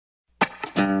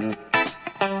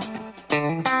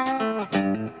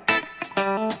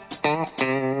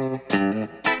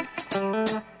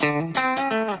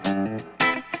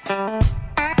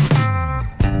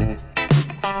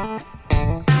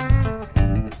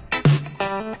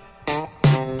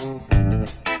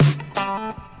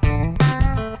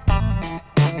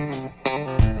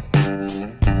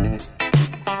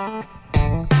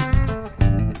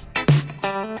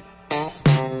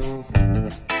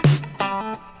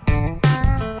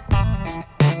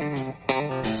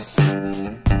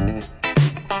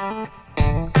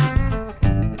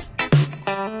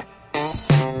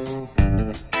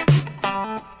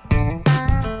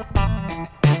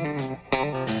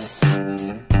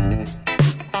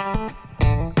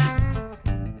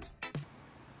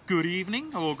Good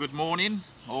evening, or good morning,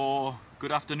 or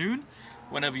good afternoon,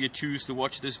 whenever you choose to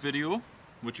watch this video,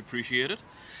 much appreciated.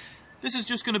 This is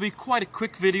just going to be quite a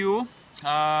quick video.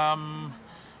 Going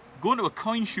to a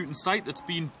coin shooting site that's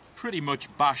been pretty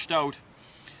much bashed out,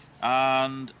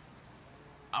 and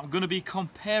I'm going to be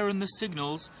comparing the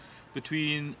signals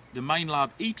between the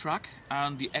Minelab Etrac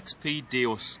and the XP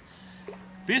Deus.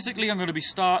 Basically, I'm going to be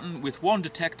starting with one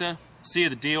detector, say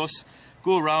the Deus,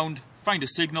 go around, find a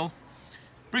signal,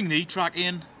 bring the Etrac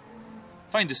in,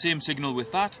 find the same signal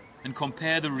with that, and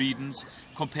compare the readings,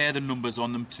 compare the numbers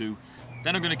on them too.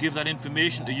 Then I'm going to give that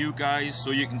information to you guys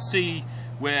so you can see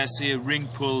where, say, ring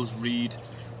pulls read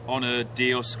on a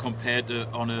Deus compared to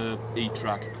on a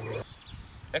Etrac.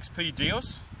 XP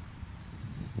Deus,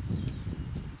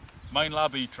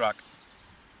 Minelab Etrac.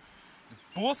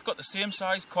 They've both got the same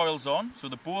size coils on, so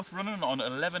they're both running on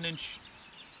 11-inch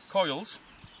coils.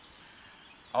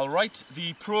 I'll write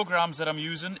the programs that I'm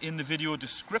using in the video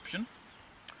description,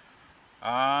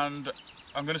 and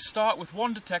I'm going to start with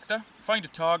one detector, find a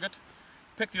target,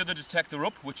 pick the other detector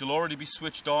up, which will already be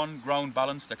switched on, ground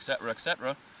balanced, etc,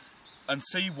 etc, and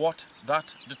see what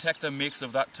that detector makes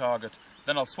of that target.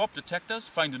 Then I'll swap detectors,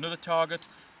 find another target,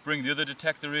 bring the other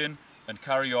detector in, and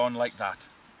carry on like that.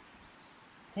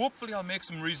 Hopefully I'll make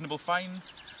some reasonable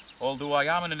finds, although I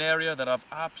am in an area that I've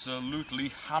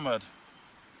absolutely hammered.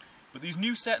 But these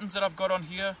new settings that I've got on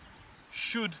here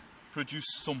should produce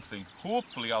something.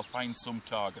 Hopefully I'll find some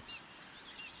targets.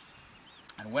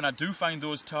 And when I do find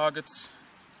those targets,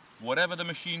 whatever the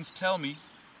machines tell me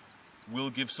will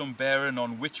give some bearing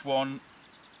on which one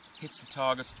hits the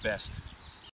targets best.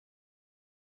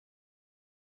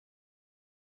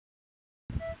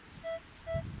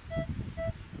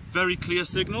 Very clear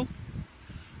signal.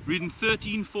 Reading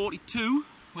 1342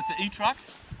 with the Etrac.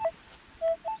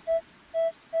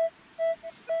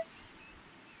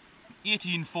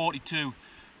 1842.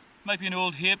 Might be an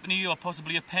old halfpenny or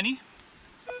possibly a penny.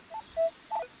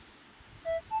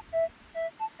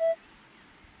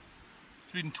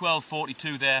 It's reading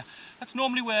 1242 there. That's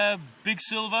normally where big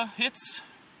silver hits,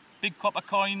 big copper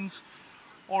coins,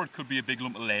 or it could be a big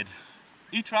lump of lead.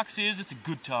 Etrac says it's a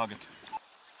good target.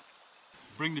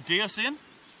 Bring the Deus in.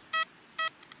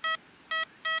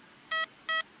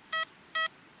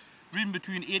 Reading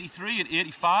between 83 and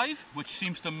 85, which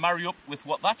seems to marry up with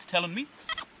what that's telling me.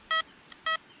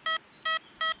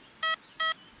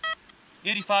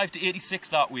 85 to 86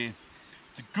 that way.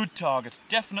 It's a good target,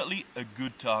 definitely a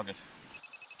good target.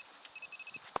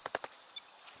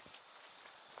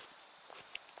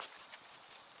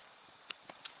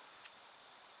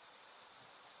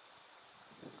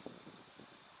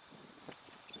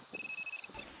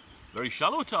 Very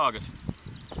shallow target.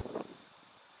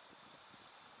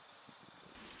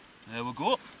 There we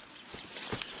go.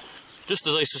 Just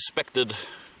as I suspected,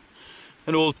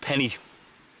 an old penny.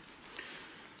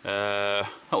 That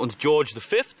one's George V,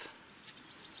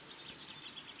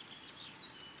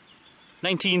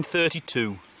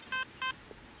 1932.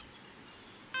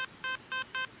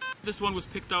 This one was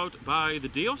picked out by the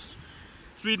Deus.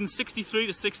 It's reading 63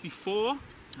 to 64.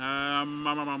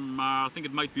 I think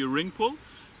it might be a ring pull.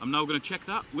 I'm now going to check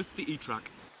that with the Etrac.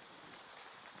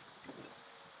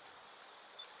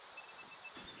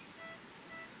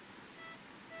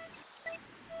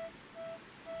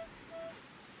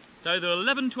 It's either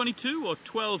 1122 or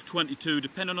 1222,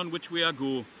 depending on which way I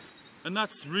go. And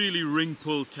that's really ring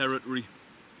pull territory.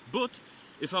 But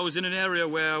if I was in an area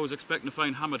where I was expecting to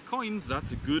find hammered coins,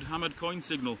 that's a good hammered coin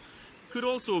signal. Could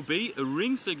also be a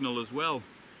ring signal as well,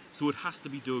 so it has to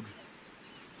be dug.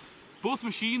 Both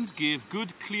machines gave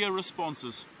good, clear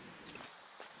responses.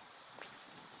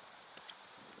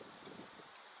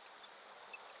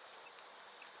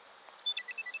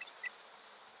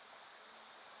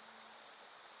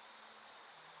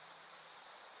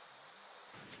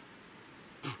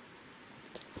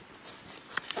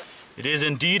 It is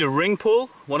indeed a ring pull,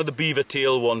 one of the beaver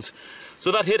tail ones.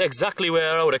 So that hit exactly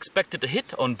where I would expect it to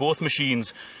hit on both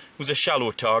machines. It was a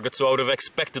shallow target, so I would have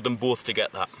expected them both to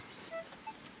get that.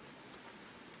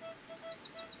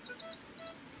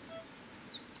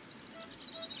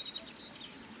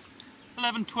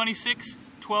 $11.26,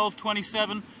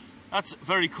 $12.27, that's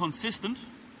very consistent.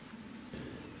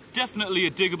 Definitely a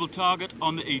diggable target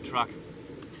on the Etrac.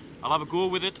 I'll have a go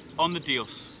with it on the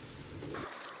Deus.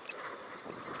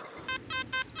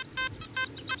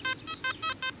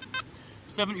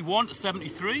 $71 to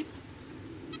 $73.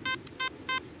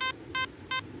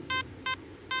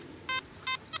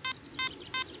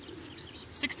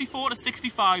 $64 to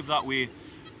 $65 that way.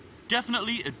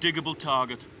 Definitely a diggable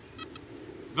target.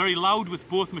 Very loud with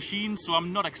both machines, so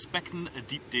I'm not expecting a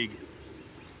deep dig.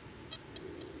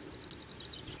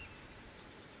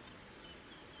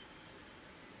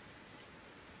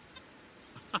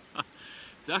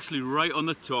 It's actually right on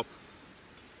the top.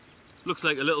 Looks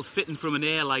like a little fitting from an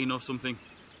airline or something.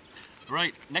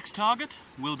 Right, next target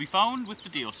will be found with the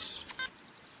Deus.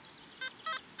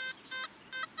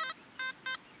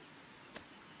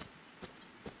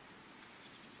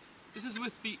 This is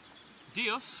with the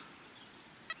Deus.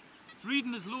 It's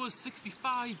reading as low as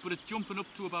 65, but it's jumping up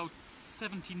to about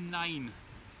 79.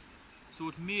 So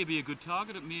it may be a good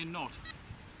target, it may not.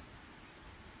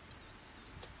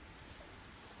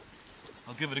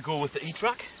 I'll give it a go with the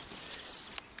Etrac.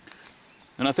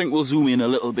 And I think we'll zoom in a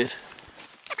little bit.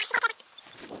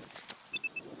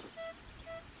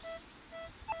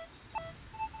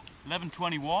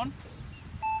 $11.21.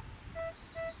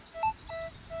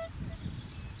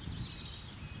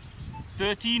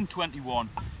 $13.21.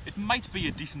 It might be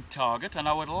a decent target, and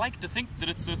I would like to think that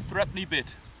it's a threepenny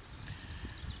bit.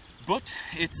 But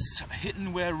it's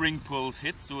hitting where ring pulls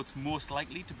hit, so it's most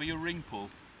likely to be a ring pull.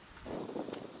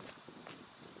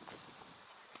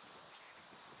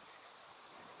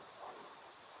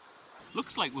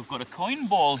 Looks like we've got a coin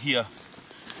ball here,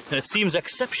 and it seems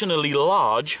exceptionally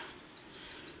large.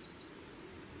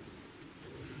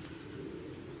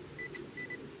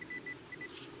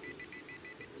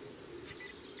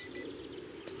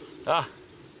 Ah,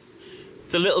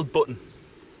 it's a little button.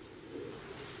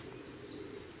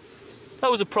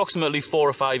 That was approximately 4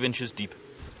 or 5 inches deep.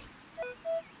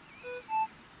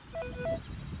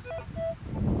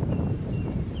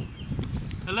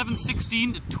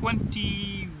 $11.16 to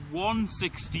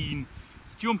 $21.16.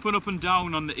 It's jumping up and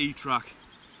down on the Etrac.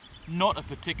 Not a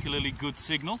particularly good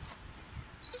signal.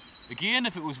 Again,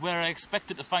 if it was where I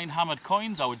expected to find hammered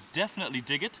coins, I would definitely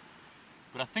dig it.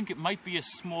 But I think it might be a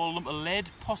small lump of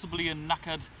lead, possibly a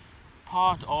knackered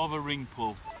part of a ring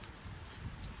pull.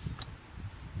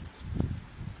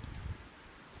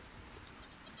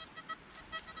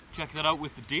 Check that out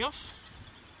with the Deus.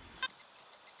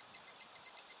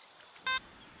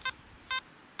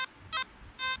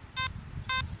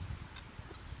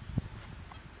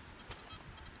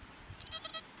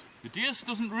 The Deus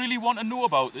doesn't really want to know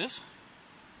about this.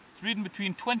 It's reading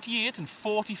between 28 and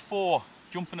 44,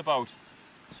 jumping about.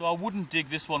 So I wouldn't dig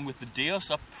this one with the Deus,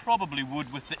 I probably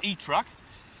would with the Etrac.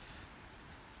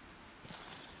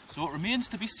 So it remains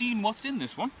to be seen what's in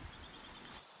this one.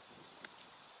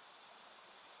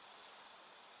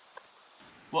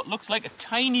 What looks like a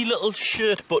tiny little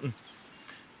shirt button,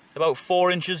 about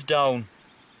 4 inches down.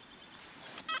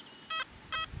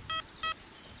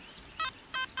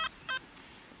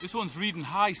 This one's reading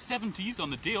high 70s on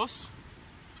the Deus.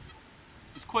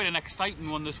 It's quite an exciting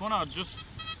one, this one. I just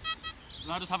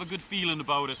have a good feeling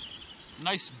about it. It's a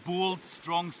nice, bold,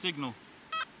 strong signal.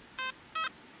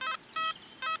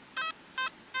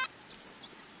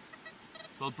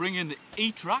 So I'll bring in the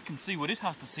Etrac and see what it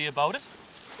has to say about it.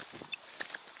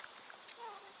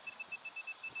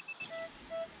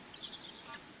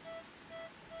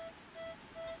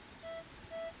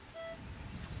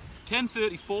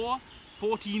 $10.34,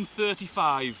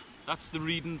 $14.35. That's the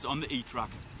readings on the Etrac.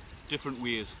 Different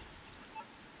ways.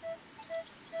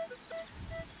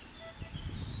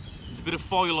 There's a bit of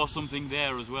foil or something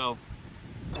there as well.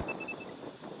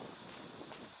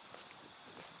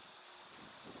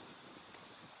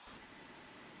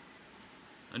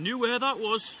 I knew where that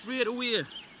was straight away.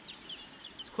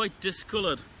 It's quite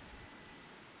discoloured.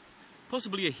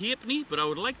 Possibly a halfpenny, but I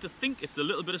would like to think it's a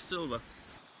little bit of silver.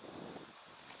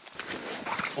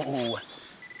 Oh,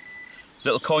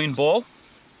 little coin ball.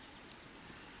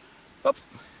 Oh,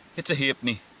 it's a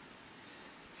halfpenny.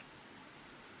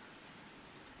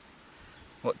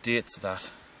 What date's that?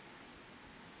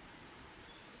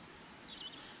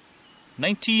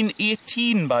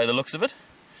 1918 by the looks of it.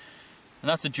 And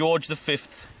that's a George V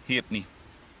halfpenny.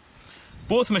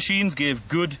 Both machines gave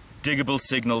good diggable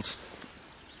signals.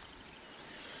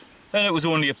 Then it was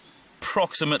only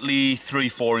approximately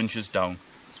 3-4 inches down.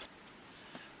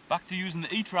 Back to using the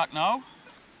Etrac now.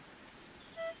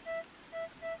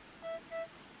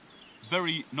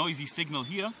 Very noisy signal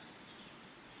here.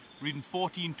 Reading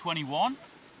 1421.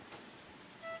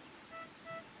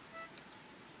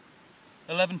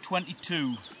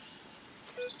 1122.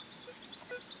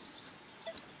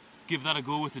 Give that a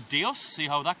go with the Deus, see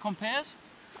how that compares.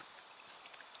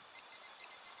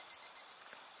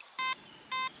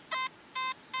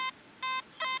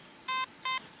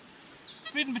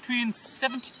 Reading between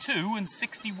 72 and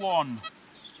 61.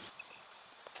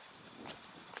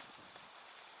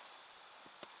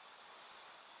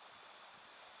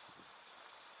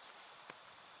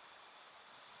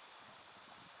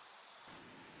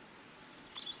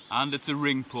 And it's a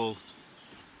ring pull.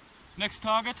 Next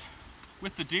target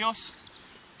with the Deus.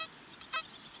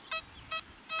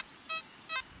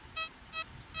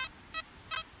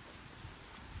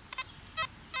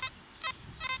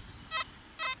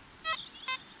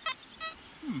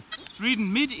 It's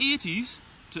reading mid-80s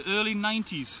to early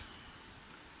 90s,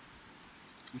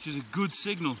 which is a good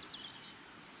signal.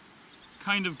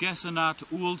 Kind of guessing at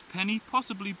old penny,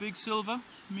 possibly big silver,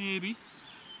 maybe,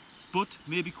 but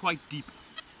maybe quite deep.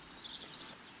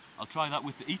 I'll try that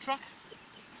with the Etrac.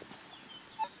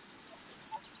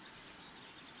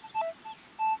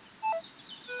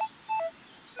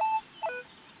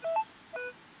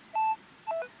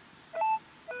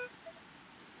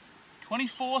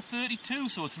 .2432,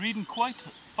 so it's reading quite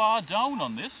far down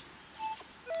on this.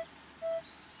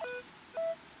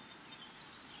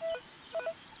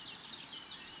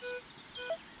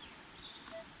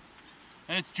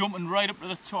 And it's jumping right up to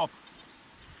the top.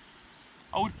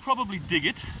 I would probably dig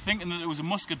it, thinking that it was a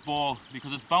musket ball,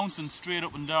 because it's bouncing straight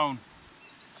up and down.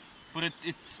 But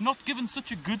it's not giving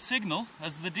such a good signal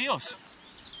as the Deus.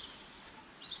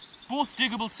 Both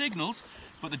diggable signals,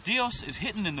 but the Deus is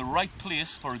hitting in the right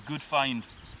place for a good find.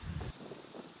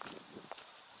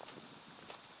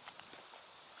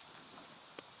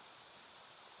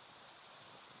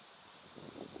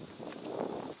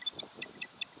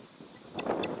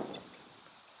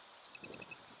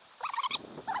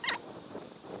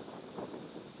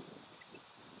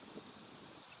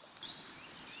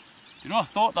 You know, I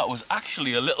thought that was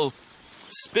actually a little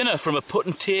spinner from a put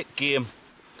and take game,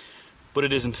 but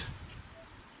it isn't.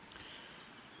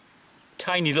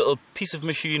 Tiny little piece of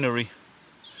machinery.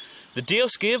 The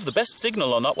Deus gave the best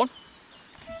signal on that one.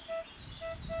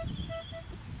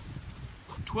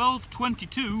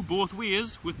 1222 both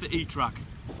ways with the Etrac.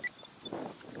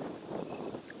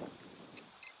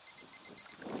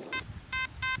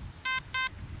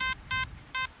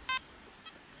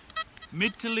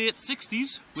 Mid to late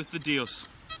 60s with the Deus.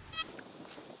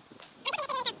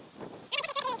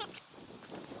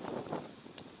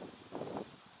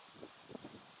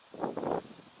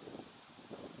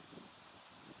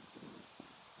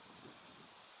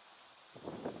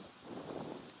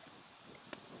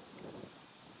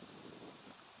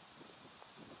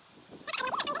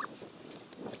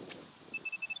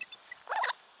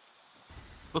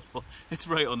 It's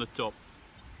right on the top.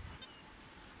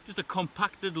 Just a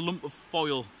compacted lump of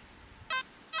foil.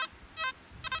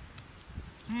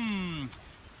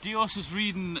 Deus is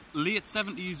reading late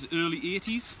 70s, early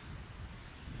 80s.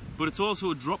 But it's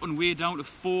also dropping way down to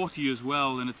 40 as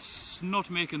well, and it's not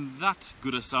making that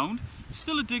good a sound. It's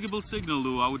still a diggable signal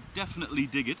though, I would definitely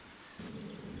dig it.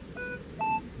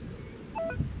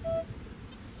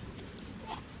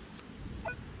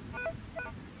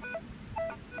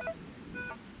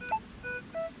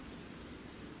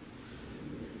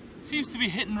 Seems to be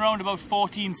hitting around about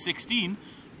 14, 16,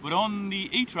 but on the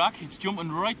Etrac it's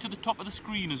jumping right to the top of the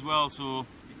screen as well, so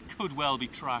it could well be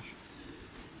trash.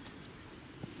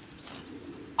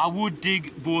 I would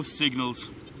dig both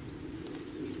signals,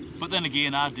 but then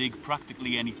again I dig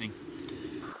practically anything.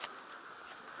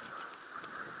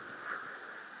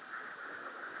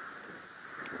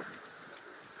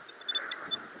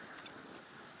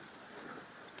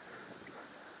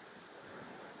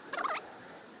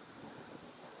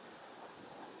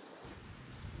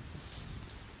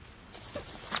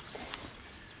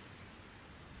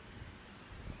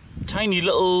 Tiny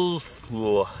little,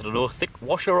 I don't know, thick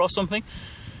washer or something.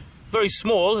 Very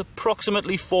small,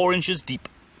 approximately 4 inches deep.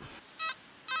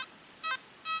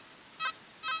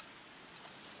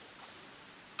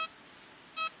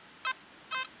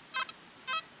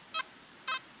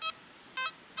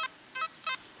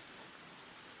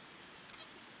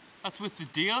 That's with the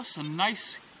Deus, a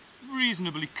nice,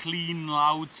 reasonably clean,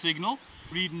 loud signal.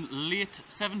 Reading late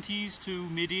 70s to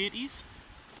mid 80s.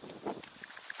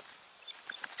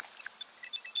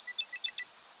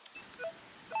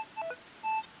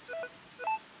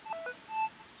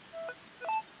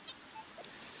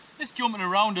 just jumping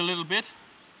around a little bit.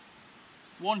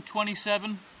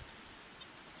 127.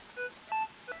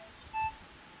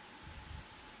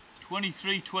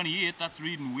 23, 28, that's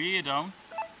reading way down.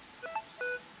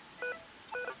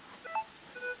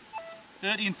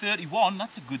 1331,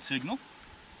 that's a good signal.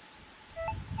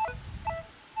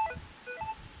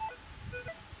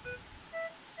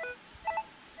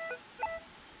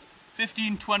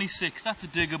 1526, that's a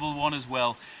diggable one as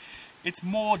well. It's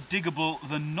more diggable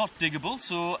than not diggable,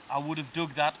 so I would have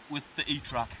dug that with the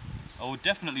Etrac. I would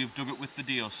definitely have dug it with the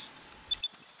Deus.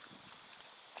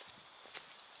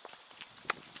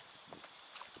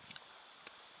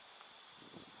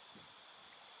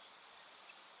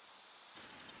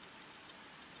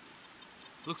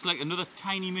 Looks like another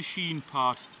tiny machine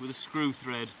part with a screw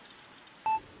thread.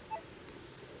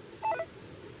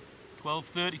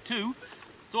 1232.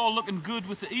 It's all looking good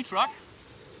with the Etrac.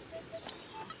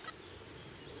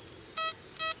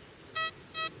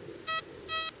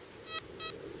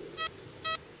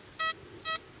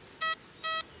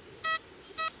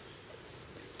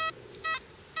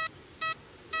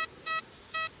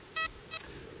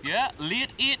 Yeah,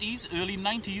 late 80s, early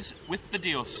 90s with the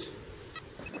Deus.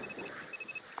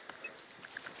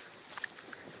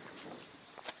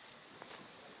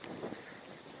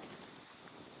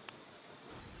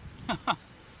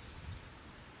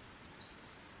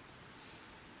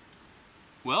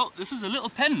 Well, this is a little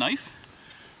penknife,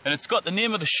 and it's got the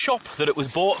name of the shop that it was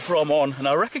bought from on, and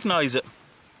I recognise it.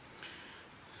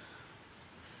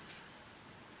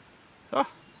 Ah,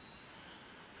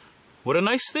 what a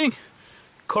nice thing.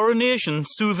 Coronation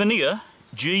Souvenir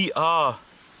GR.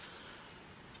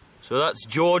 So that's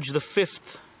George the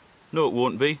 5th. No, it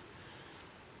won't be.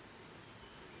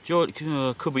 George,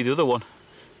 could be the other one.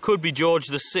 Could be George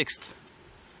the 6th.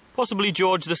 Possibly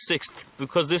George the 6th,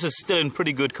 because this is still in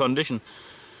pretty good condition.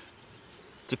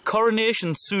 It's a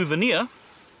coronation souvenir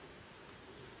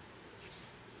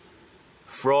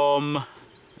from,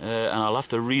 and I'll have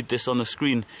to read this on the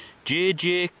screen,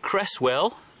 J.J.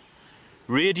 Cresswell,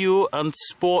 Radio and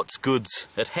Sports Goods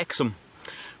at Hexham,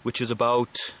 which is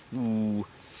about 5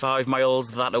 miles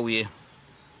that away.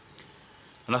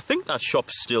 And I think that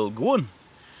shop's still going.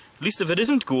 At least if it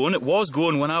isn't going, it was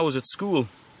going when I was at school.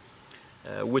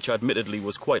 Which admittedly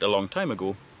was quite a long time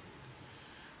ago.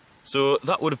 So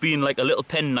that would have been like a little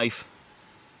penknife,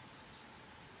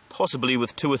 possibly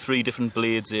with 2 or 3 different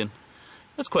blades in.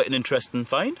 That's quite an interesting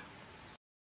find.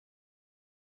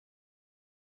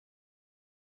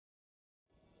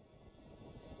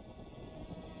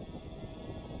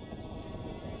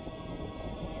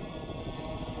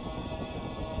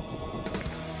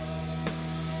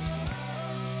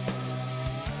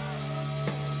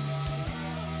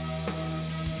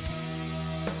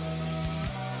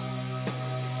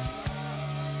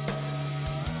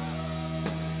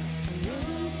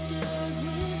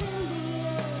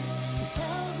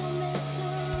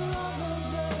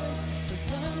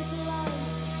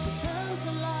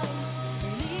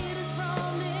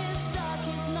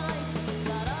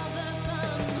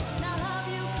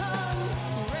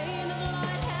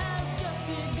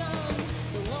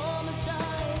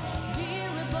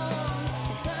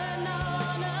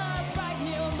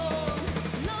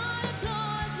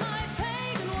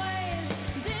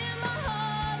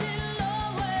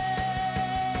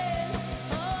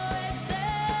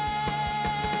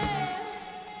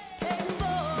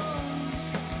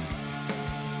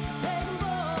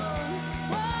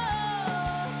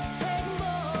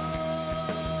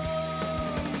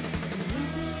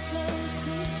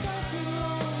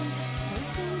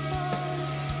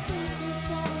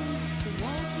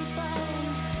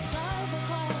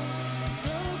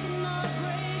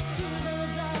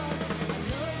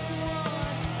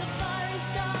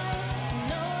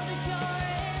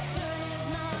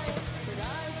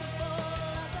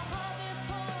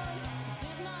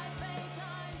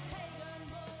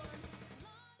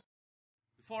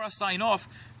 Before I sign off,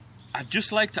 I'd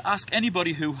just like to ask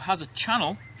anybody who has a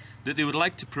channel that they would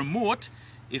like to promote,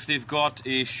 if they've got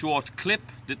a short clip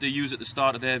that they use at the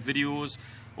start of their videos,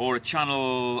 or a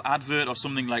channel advert or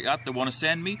something like that they want to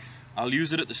send me, I'll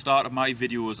use it at the start of my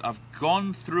videos. I've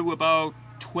gone through about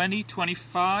 20,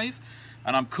 25,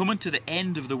 and I'm coming to the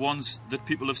end of the ones that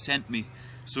people have sent me.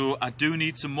 So I do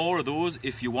need some more of those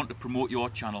if you want to promote your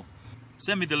channel.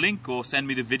 Send me the link or send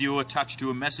me the video attached to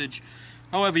a message.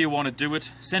 However you want to do it.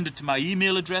 Send it to my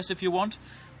email address if you want,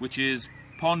 which is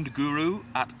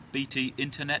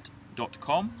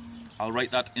pondguru@btinternet.com. I'll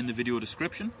write that in the video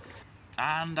description.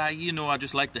 And I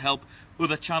just like to help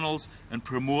other channels and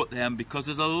promote them, because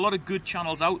there's a lot of good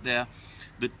channels out there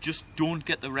that just don't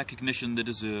get the recognition they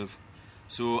deserve.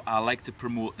 So I like to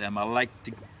promote them. I like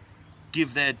to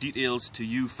give their details to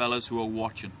you fellas who are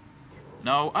watching.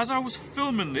 Now, as I was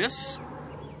filming this,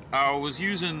 I was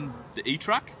using the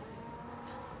Etrac,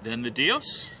 then the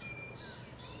Deus,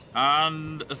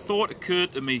 and a thought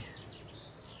occurred to me.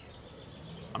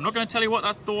 I'm not going to tell you what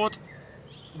that thought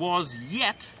was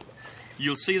yet.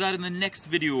 You'll see that in the next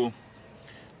video.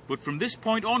 But from this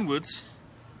point onwards,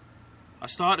 I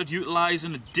started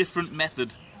utilising a different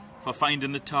method for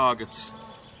finding the targets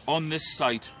on this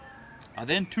site. I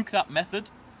then took that method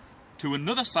to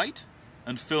another site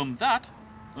and filmed that.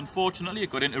 Unfortunately, it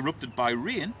got interrupted by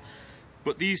rain,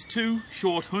 but these two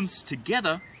short hunts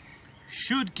together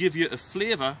should give you a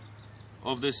flavour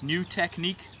of this new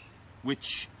technique,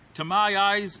 which to my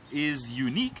eyes is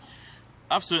unique.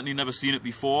 I've certainly never seen it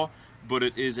before, but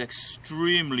it is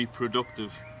extremely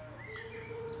productive.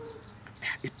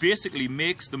 It basically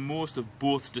makes the most of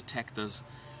both detectors.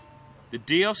 The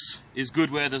Deus is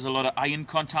good where there's a lot of iron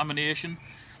contamination.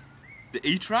 The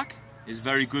Etrac is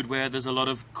very good where there's a lot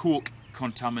of coke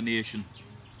contamination.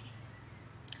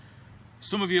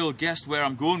 Some of you will guess where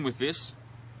I'm going with this.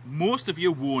 Most of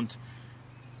you won't.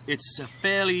 It's a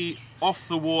fairly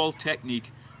off-the-wall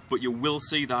technique, but you will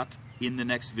see that in the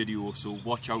next video, so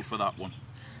watch out for that one.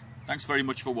 Thanks very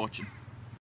much for watching.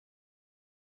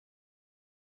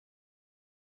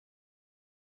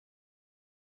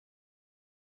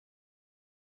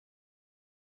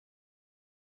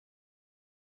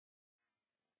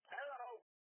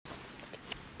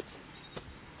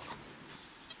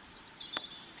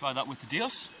 Try that with the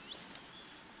Deus.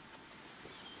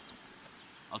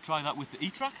 I'll try that with the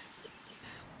Etrac.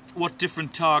 What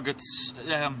different targets?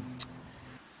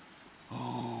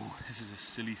 Oh, this is a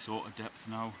silly sort of depth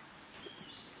now.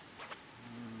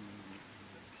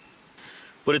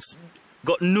 But it's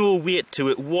got no weight to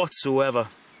it whatsoever.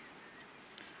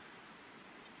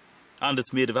 And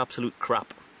it's made of absolute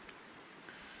crap.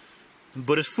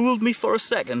 But it fooled me for a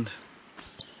second.